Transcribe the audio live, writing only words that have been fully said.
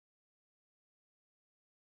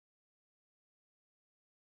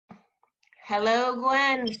Hello,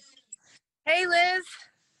 Gwen. Hey, Liz.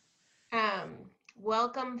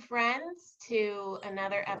 Welcome, friends, to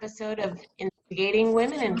another episode of Instigating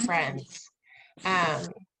Women and Friends. Um,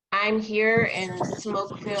 I'm here in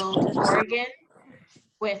smoke-filled Oregon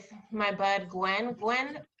with my bud, Gwen.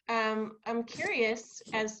 Gwen, I'm curious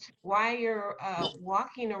as to why you're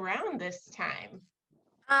walking around this time.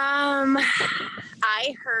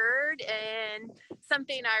 I heard in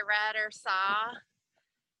something I read or saw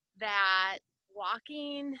that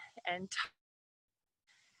walking and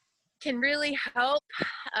can really help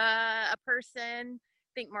a person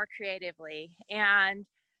think more creatively and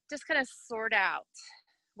just kind of sort out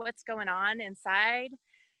what's going on inside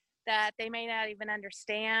that they may not even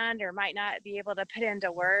understand or might not be able to put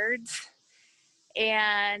into words.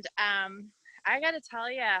 And I got to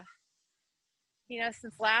tell you,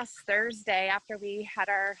 since last Thursday after we had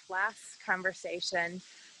our last conversation,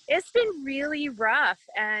 it's been really rough.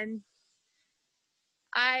 And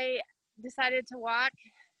I decided to walk.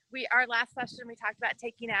 Our last session, we talked about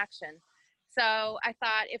taking action. So I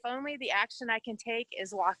thought if only the action I can take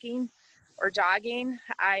is walking or jogging,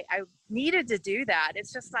 I needed to do that.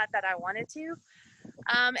 It's just not that I wanted to.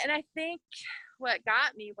 And I think what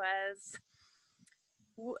got me was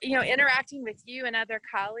interacting with you and other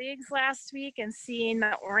colleagues last week and seeing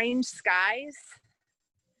the orange skies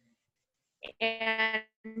and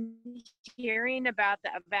hearing about the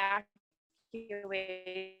evacuation.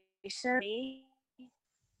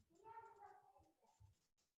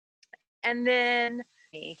 And then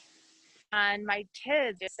on my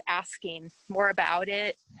kids just asking more about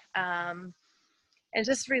it, and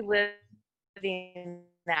just reliving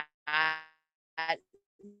that.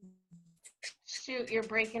 Shoot, you're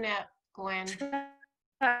breaking up, Gwen.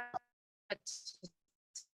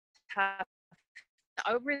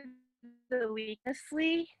 Over the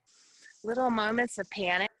weaknessly, little moments of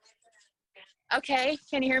panic. Okay,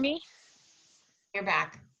 can you hear me? You're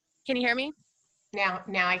back. Can you hear me? Now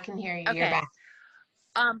I can hear you. Okay. You're back.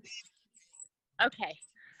 Okay.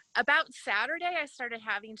 About Saturday, I started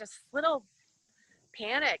having just little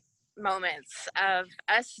panic moments of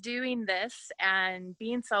us doing this and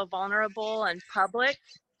being so vulnerable and public.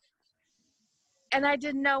 And I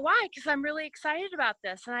didn't know why, because I'm really excited about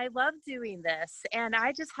this and I love doing this. And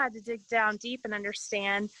I just had to dig down deep and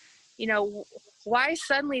understand, why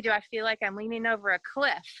suddenly do I feel like I'm leaning over a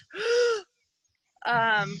cliff?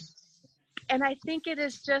 And I think it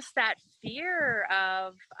is just that fear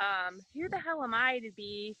of who the hell am I to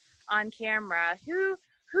be on camera? Who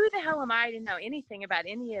the hell am I to know anything about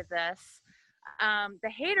any of this? The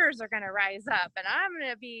haters are going to rise up, and I'm going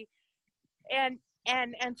to be, and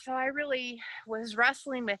so I really was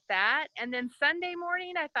wrestling with that. And then Sunday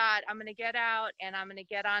morning, I thought I'm going to get out and I'm going to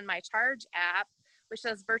get on my Charge app, which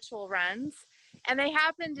does virtual runs, and they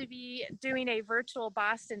happened to be doing a virtual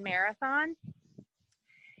Boston Marathon.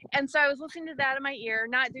 And so I was listening to that in my ear,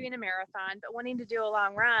 not doing a marathon, but wanting to do a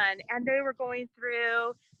long run. And they were going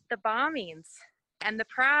through the bombings and the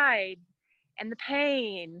pride and the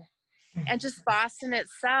pain and just Boston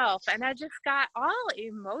itself. And I just got all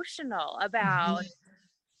emotional about,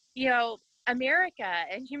 America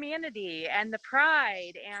and humanity and the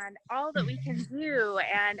pride and all that we can do.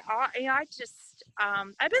 And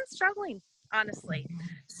I've been struggling, honestly.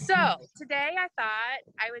 So today I thought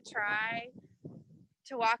I would try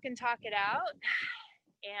to walk and talk it out,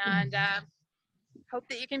 and hope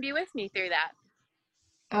that you can be with me through that.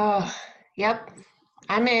 Oh, yep.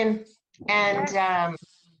 I'm in. And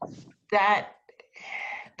that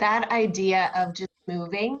idea of just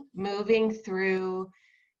moving through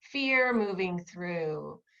fear, moving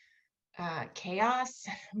through chaos,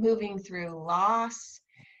 moving through loss.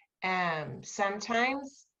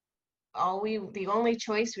 Sometimes the only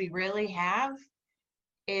choice we really have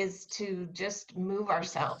is to just move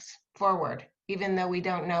ourselves forward, even though we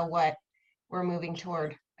don't know what we're moving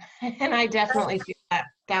toward. And I definitely feel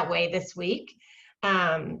that way this week,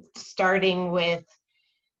 starting with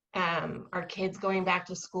our kids going back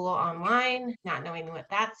to school online, not knowing what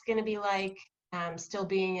that's going to be like, still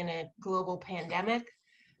being in a global pandemic,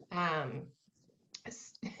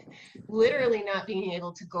 literally not being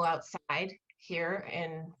able to go outside here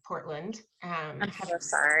in Portland. I'm so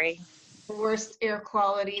sorry. Worst air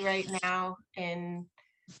quality right now in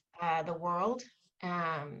the world.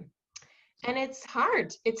 And it's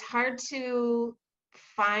hard. It's hard to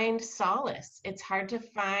find solace. It's hard to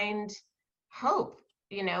find hope,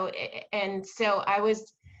 and so I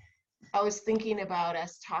was thinking about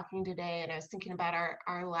us talking today, and I was thinking about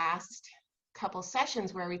our last couple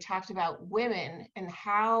sessions where we talked about women and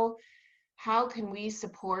how can we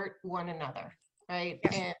support one another, right?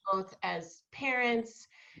 And both as parents,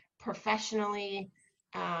 professionally,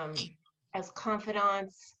 as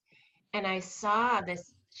confidants. And I saw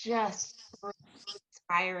this just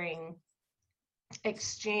inspiring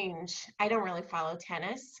exchange. I don't really follow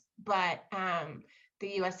tennis, but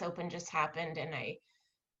the US Open just happened, and I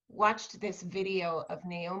watched this video of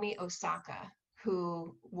Naomi Osaka,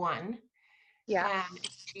 who won. Yeah.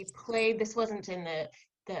 She played, this wasn't in the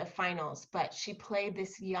finals, but she played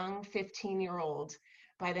this young 15-year-old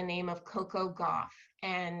by the name of Coco Gauff.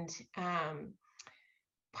 And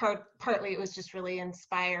partly it was just really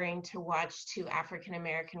inspiring to watch two African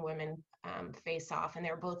American women face off, and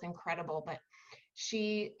they're both incredible. But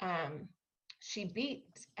she beat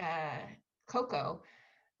Coco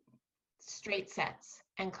straight sets,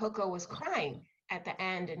 and Coco was crying at the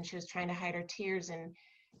end, and she was trying to hide her tears. And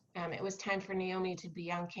it was time for Naomi to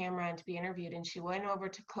be on camera and to be interviewed, and she went over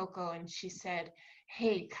to Coco and she said,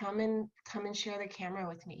 "Hey, come and share the camera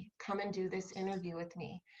with me. Come and do this interview with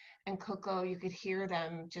me." And Coco, you could hear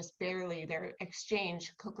them just barely, their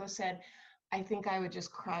exchange. Coco said, "I think I would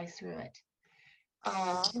just cry through it."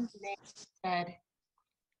 And Naomi said,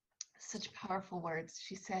 such powerful words.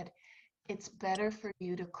 She said, "It's better for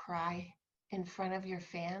you to cry in front of your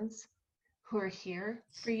fans who are here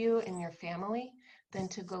for you and your family than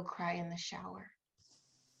to go cry in the shower."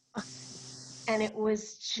 And it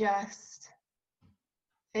was just,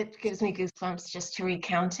 it gives me goosebumps just to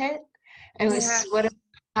recount it. It was what a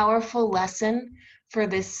powerful lesson for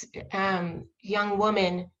this young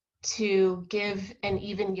woman to give an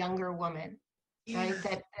even younger woman, right?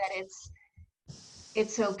 That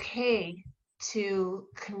it's okay to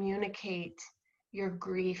communicate your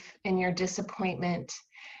grief and your disappointment,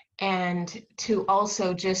 and to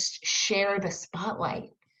also just share the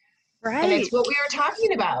spotlight. Right. And it's what we were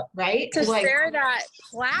talking about, right? To share that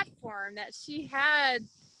platform that she had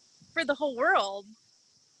for the whole world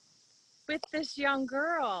with this young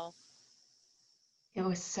girl. It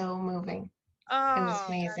was so moving. Oh, it was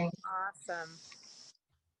amazing. That's awesome.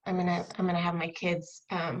 I'm gonna have my kids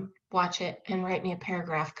watch it and write me a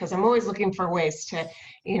paragraph, because I'm always looking for ways to,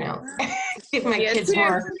 give my kids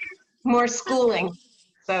more schooling.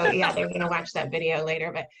 So yeah, they're gonna watch that video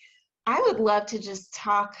later. But I would love to just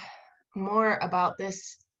talk more about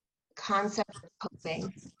this concept of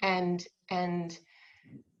coping, and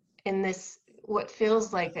in this what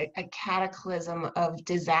feels like a cataclysm of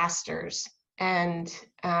disasters, and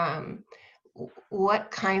what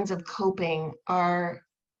kinds of coping are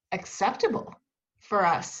acceptable for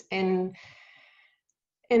us in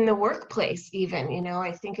the workplace. Even,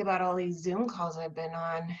 I think about all these Zoom calls I've been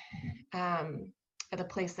on at the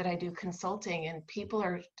place that I do consulting, and people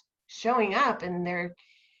are showing up, and they're,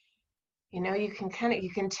 you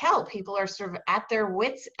can tell people are sort of at their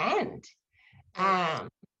wits' end.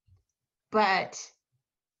 But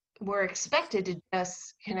we're expected to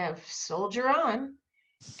just kind of soldier on,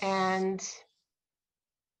 and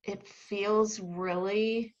it feels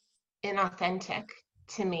really inauthentic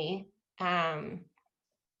to me. And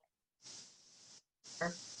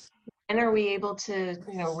are we able to,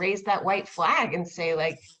 raise that white flag and say,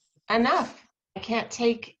 like, enough, I can't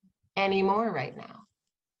take any more right now?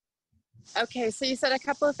 Okay, so you said a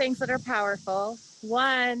couple of things that are powerful.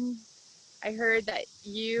 One, I heard that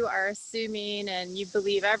you are assuming, and you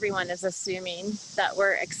believe everyone is assuming, that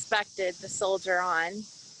we're expected to soldier on.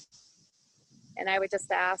 And I would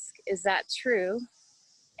just ask, is that true?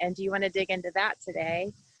 And do you want to dig into that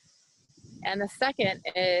today? And the second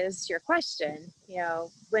is your question,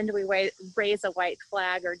 when do we raise a white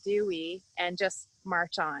flag, or do we, and just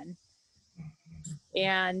march on?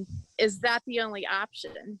 And is that the only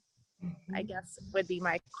option? I guess would be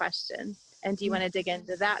my question. And do you want to dig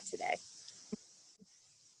into that today?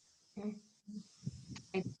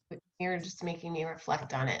 You're just making me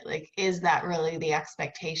reflect on it. Like, is that really the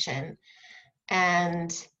expectation?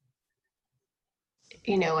 And,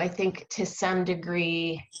 I think to some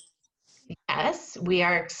degree, yes, we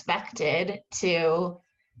are expected to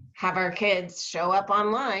have our kids show up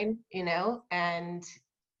online, and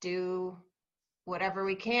do whatever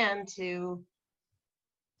we can to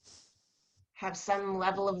have some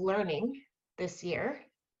level of learning this year.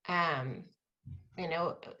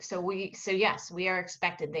 So yes, we are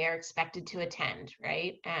expected. They are expected to attend,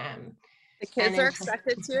 right? The kids are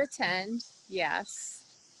expected to attend, yes.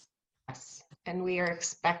 Yes, and we are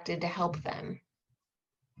expected to help them.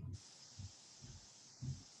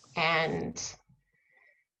 And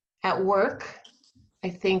at work, I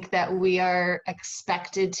think that we are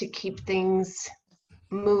expected to keep things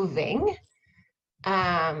moving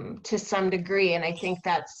to some degree. And I think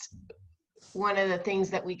that's one of the things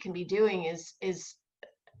that we can be doing is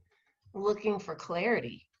looking for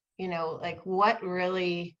clarity, like what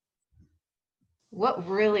really what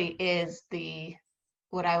really is the,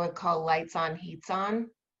 what I would call lights on, heats on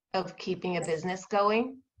of keeping a business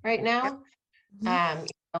going right now. Mhm.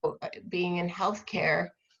 Being in healthcare,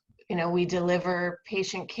 we deliver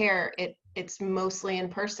patient care. It's mostly in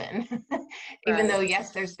person, even though, Right.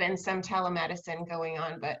 yes, there's been some telemedicine going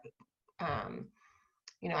on, but, um,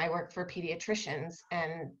 I work for pediatricians,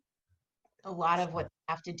 and a lot of what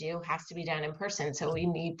they have to do has to be done in person. So we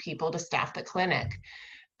need people to staff the clinic.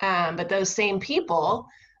 But those same people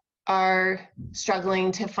are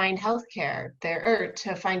struggling to find healthcare, or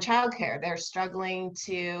to find childcare. They're struggling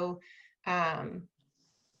to um,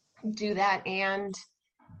 do that and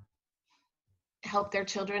help their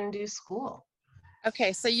children do school.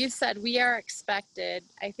 Okay, so you said we are expected,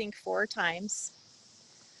 I think, 4 times.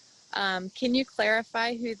 Can you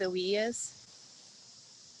clarify who the we is?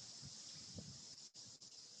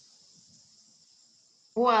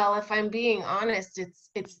 Well, if I'm being honest,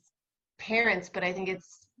 it's parents, but I think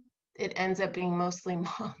it ends up being mostly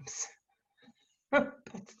moms.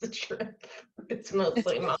 That's the truth. It's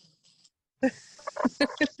mostly moms.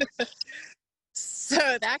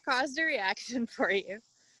 So that caused a reaction for you.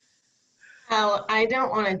 Well, I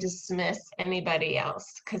don't want to dismiss anybody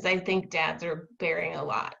else because I think dads are bearing a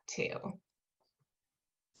lot too.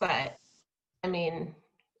 But I mean,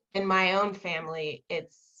 in my own family,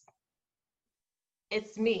 it's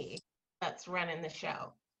me that's running the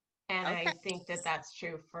show. And Okay. I think that that's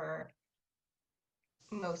true for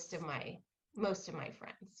most of my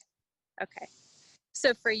friends. Okay.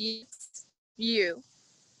 So for you,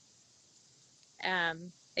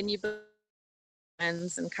 and you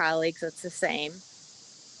friends and colleagues, it's the same.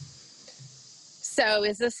 So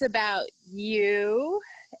is this about you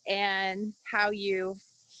and how you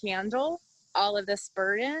handle all of this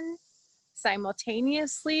burden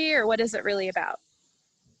simultaneously, or what is it really about?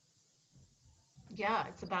 Yeah,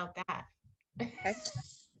 it's about that. Okay.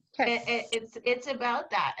 Okay. It's about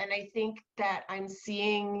that. And I think that I'm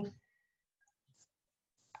seeing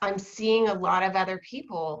a lot of other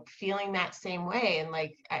people feeling that same way. And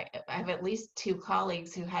like I have at least two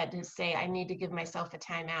colleagues who had to say, I need to give myself a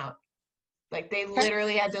timeout. Like they Okay.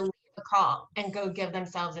 literally had to leave the call and go give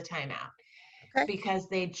themselves a timeout Okay. because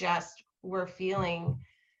they just were feeling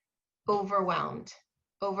overwhelmed.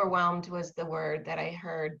 Overwhelmed was the word that I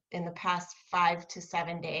heard in the past 5 to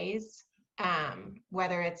 7 days.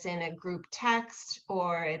 Whether it's in a group text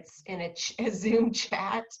or it's in a Zoom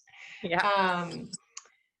chat, Yeah. um,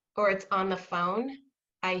 or it's on the phone,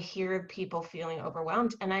 I hear people feeling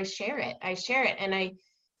overwhelmed, and I share it. And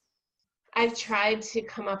I've tried to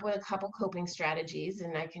come up with a couple coping strategies,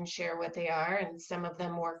 and I can share what they are, and some of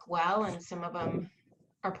them work well and some of them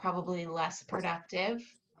are probably less productive.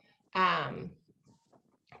 Um,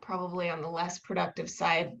 Probably on the less productive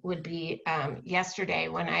side would be yesterday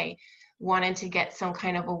when I wanted to get some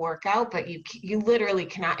kind of a workout, but you literally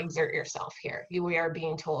cannot exert yourself here. We are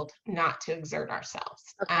being told not to exert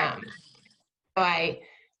ourselves. Okay. So I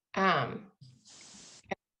um,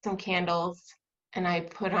 some candles, and I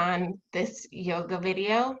put on this yoga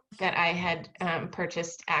video that I had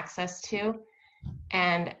purchased access to,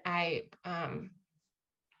 and I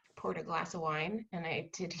poured a glass of wine and I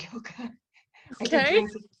did yoga. I did Okay.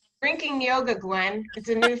 drinking yoga, Glenn. It's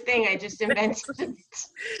a new thing I just invented.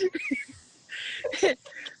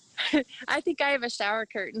 I think I have a shower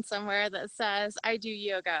curtain somewhere that says I do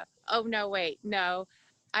yoga. Oh no, wait, no.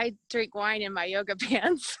 I drink wine in my yoga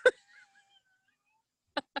pants.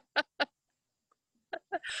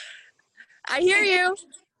 I hear I mean, you.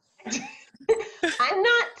 I'm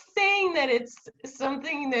not saying that it's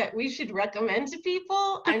something that we should recommend to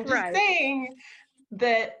people. I'm just Right. saying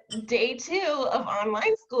that day 2 of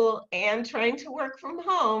online school and trying to work from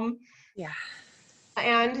home Yeah.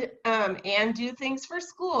 and do things for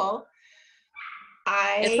school,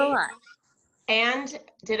 It's a I lot. and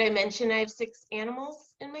did I mention I have 6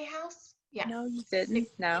 animals in my house? Yes, No, you didn't.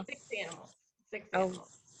 six No. six animals. Six Oh,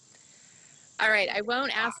 animals. all right. I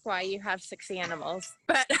won't ask why you have 6 animals,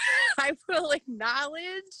 but I will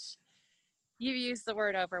acknowledge you use the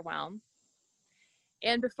word overwhelm.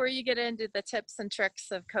 And before you get into the tips and tricks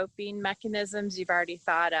of coping mechanisms you've already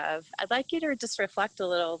thought of, I'd like you to just reflect a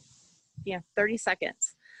little, 30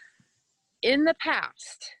 seconds. In the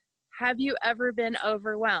past, have you ever been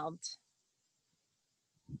overwhelmed?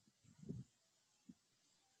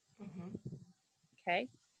 Mhm. Okay.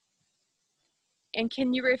 And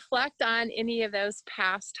can you reflect on any of those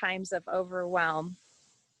past times of overwhelm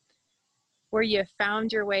where you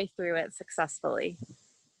found your way through it successfully?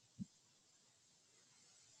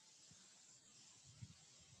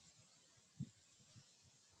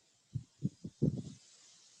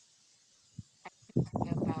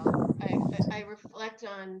 About I I reflect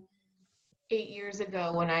on 8 years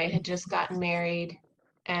ago when I had just gotten married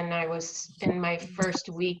and I was in my first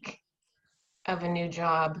week of a new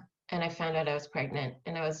job and I found out I was pregnant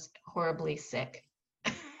and I was horribly sick.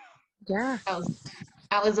 Yeah.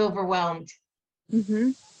 I was overwhelmed.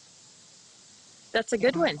 Mm-hmm. That's a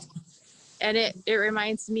good Yeah. one. And it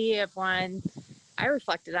reminds me of one I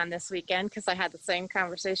reflected on this weekend because I had the same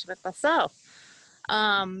conversation with myself.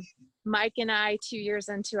 Um, Mike and I, 2 years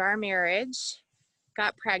into our marriage,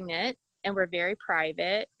 got pregnant and we're very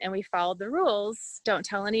private and we followed the rules. Don't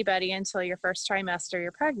tell anybody until your first trimester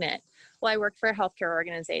you're pregnant. Well, I worked for a healthcare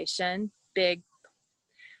organization, big.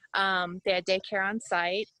 They had daycare on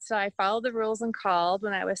site. So I followed the rules and called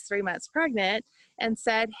when I was 3 months pregnant and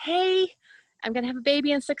said, hey, I'm going to have a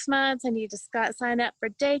baby in 6 months. And you just got signed up for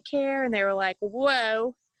daycare. And they were like,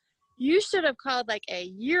 whoa, you should have called like a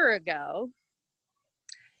year ago.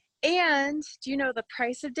 And do you know the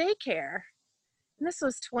price of daycare? And this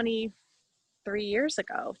was 23 years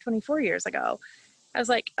ago, 24 years ago. I was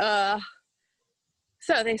like,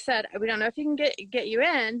 so they said, we don't know if you can get you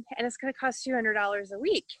in, and it's going to cost $200 a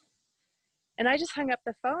week. And I just hung up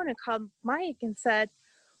the phone and called Mike and said,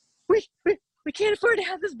 we can't afford to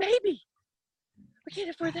have this baby. We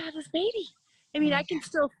can't afford to have this baby. I mean, I can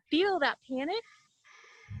still feel that panic.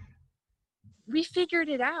 We figured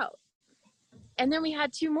it out. And then we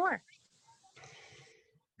had 2 more.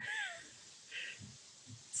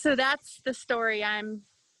 So that's the story I'm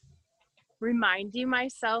reminding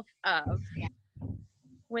myself of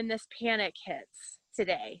when this panic hits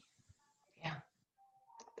today. Yeah.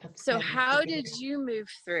 That's So good. how did you move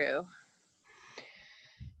through?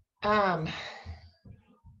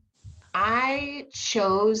 I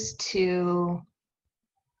chose to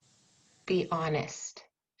be honest.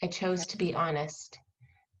 I chose to be honest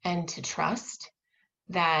and to trust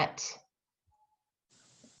that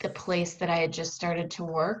the place that I had just started to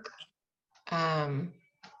work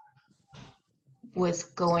was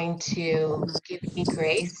going to give me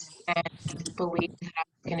grace and believe that I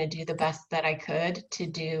was going to do the best that I could to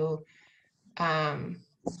do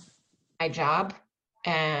my job,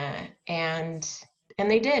 and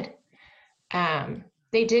they did.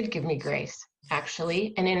 They did give me grace,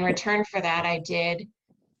 actually, and in return for that,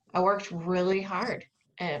 I worked really hard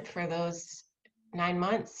for those 9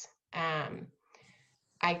 months.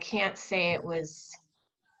 I can't say it was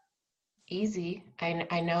easy.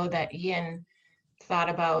 I know that Ian thought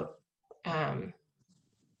about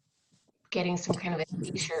getting some kind of a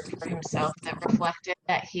t-shirt for himself that reflected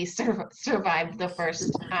that he survived the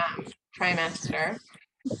first trimester,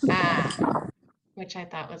 uh, which I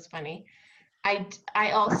thought was funny.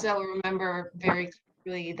 I also remember very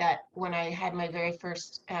clearly that when I had my very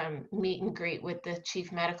first meet and greet with the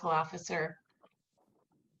chief medical officer,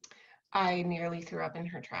 I nearly threw up in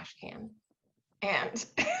her trash can. And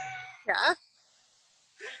Yeah.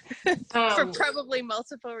 For um, probably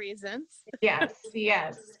multiple reasons. yes,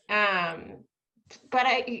 yes. But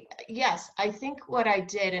yes, I think what I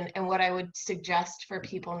did and what I would suggest for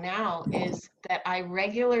people now is that I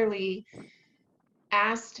regularly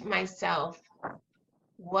asked myself,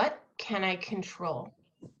 what can I control?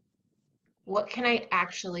 What can I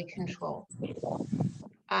actually control?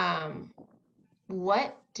 Um,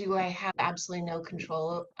 what do I have absolutely no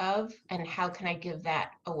control of, and how can I give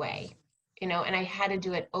that away? And I had to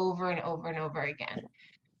do it over and over and over again,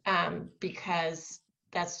 because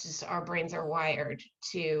that's just our brains are wired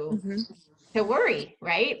to Mm-hmm. worry,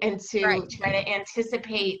 right? And Right. to try to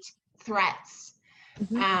anticipate threats,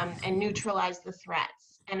 Mm-hmm. and neutralize the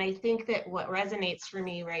threats. And I think that what resonates for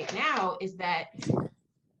me right now is that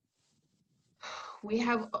we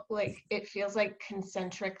have, like, it feels like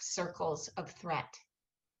concentric circles of threat.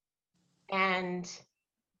 And,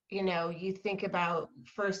 you think about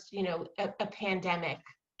first, a pandemic.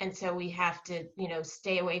 And so we have to,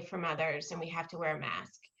 stay away from others and we have to wear a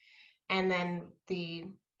mask. And then the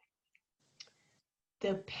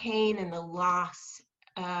pain and the loss,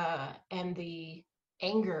 and the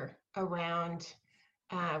anger around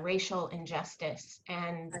racial injustice,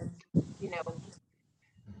 and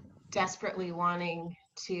desperately wanting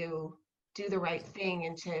to do the right thing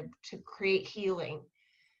and to create healing,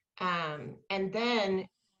 and then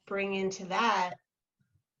bring into that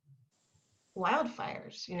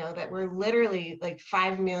wildfires, that were literally like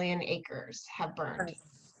 5 million acres have burned. Right.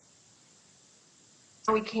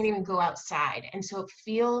 We can't even go outside, and so it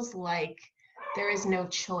feels like there is no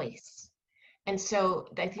choice. And so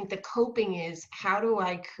I think the coping is, how do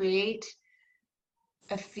I create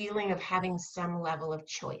a feeling of having some level of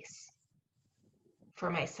choice for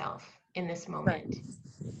myself in this Right. moment?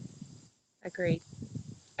 Agreed.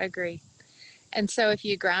 Agreed. And so if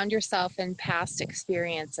you ground yourself in past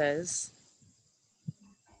experiences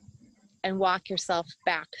and walk yourself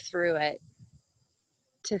back through it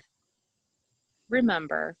to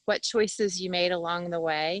remember what choices you made along the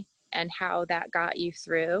way and how that got you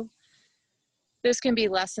through, those can be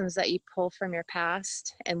lessons that you pull from your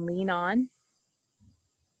past and lean on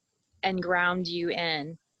and ground you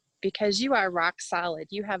in, because you are rock solid.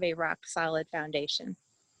 You have a rock solid foundation.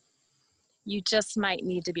 You just might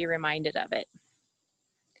need to be reminded of it.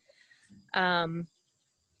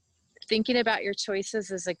 Thinking about your choices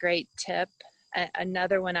is a great tip.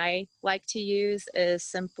 Another one I like to use is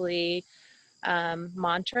simply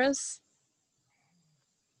mantras.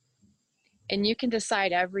 And you can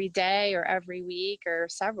decide every day or every week or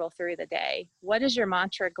several through the day, what is your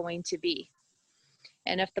mantra going to be?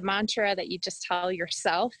 And if the mantra that you just tell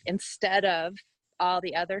yourself instead of all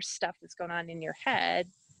the other stuff that's going on in your head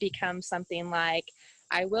becomes something like,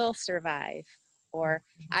 I will survive, or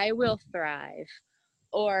I will thrive,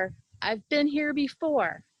 or I've been here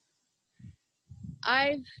before,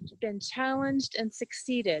 I've been challenged and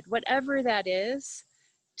succeeded, whatever that is,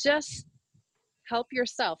 just help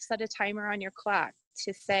yourself set a timer on your clock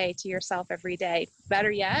to say to yourself every day.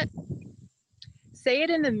 Better yet, say it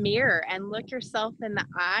in the mirror and look yourself in the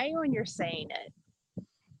eye when you're saying it.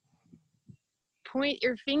 Point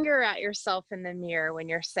your finger at yourself in the mirror when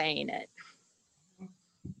you're saying it.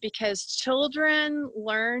 Because children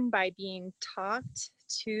learn by being talked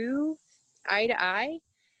to eye to eye.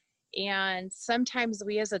 And sometimes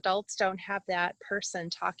we as adults don't have that person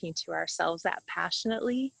talking to ourselves that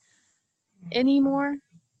passionately anymore.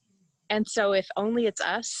 And so if only it's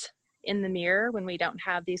us in the mirror when we don't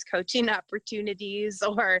have these coaching opportunities,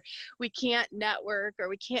 or we can't network, or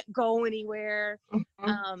we can't go anywhere,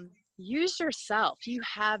 use yourself. You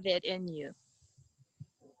have it in you.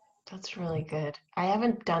 That's really good. I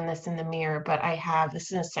haven't done this in the mirror, but I have. This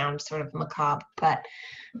is going to sound sort of macabre, but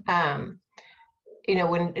you know,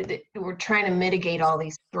 when we're trying to mitigate all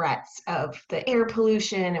these threats of the air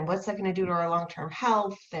pollution and what's that going to do to our long-term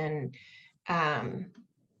health, and how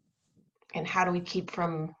do we keep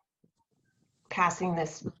from passing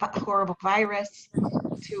this horrible virus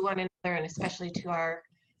to one another, and especially to our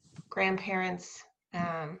grandparents.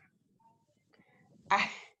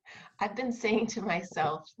 I've been saying to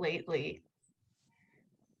myself lately,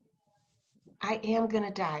 I am going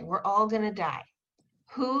to die. We're all going to die.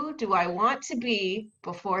 Who do I want to be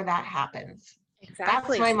before that happens? That's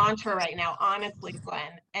Exactly. my mantra right now, honestly,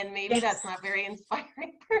 Glenn. And maybe that's not very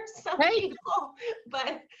inspiring for some people,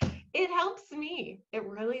 but it helps me. It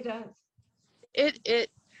really does.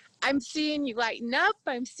 I'm seeing you lighten up.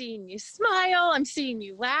 I'm seeing you smile. I'm seeing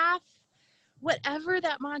you laugh. Whatever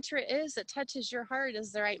that mantra is that touches your heart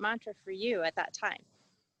is the right mantra for you at that time.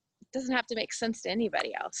 It doesn't have to make sense to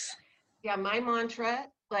anybody else. Yeah, my mantra,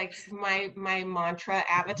 like my mantra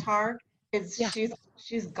avatar is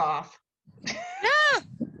she's goth. Yeah.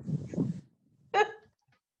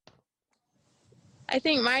 I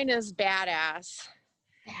think mine is badass.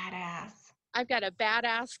 Badass. I've got a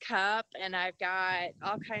badass cup, and I've got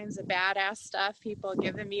all kinds of badass stuff people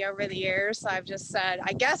given me over the years. So I've just said,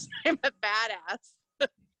 I guess I'm a badass.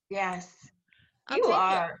 Yes, I'll you take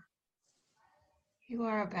are. it. You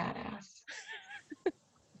are a badass.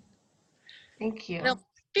 Thank you. I don't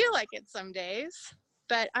feel like it some days,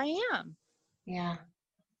 but I am. Yeah,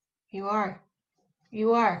 you are.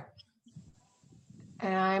 You are.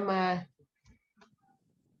 And I'm a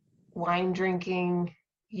wine drinking,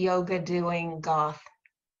 yoga doing goth.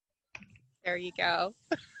 There you go.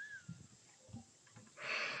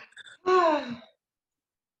 All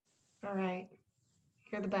right.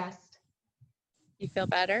 You're the best. You feel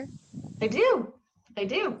better? I do. I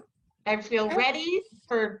do. I feel ready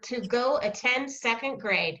to go attend second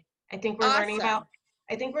grade. I think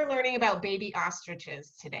we're learning about baby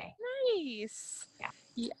ostriches today. Nice. Yeah.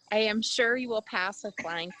 I am sure you will pass with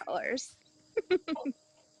flying colors.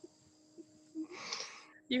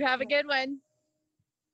 You have a good one.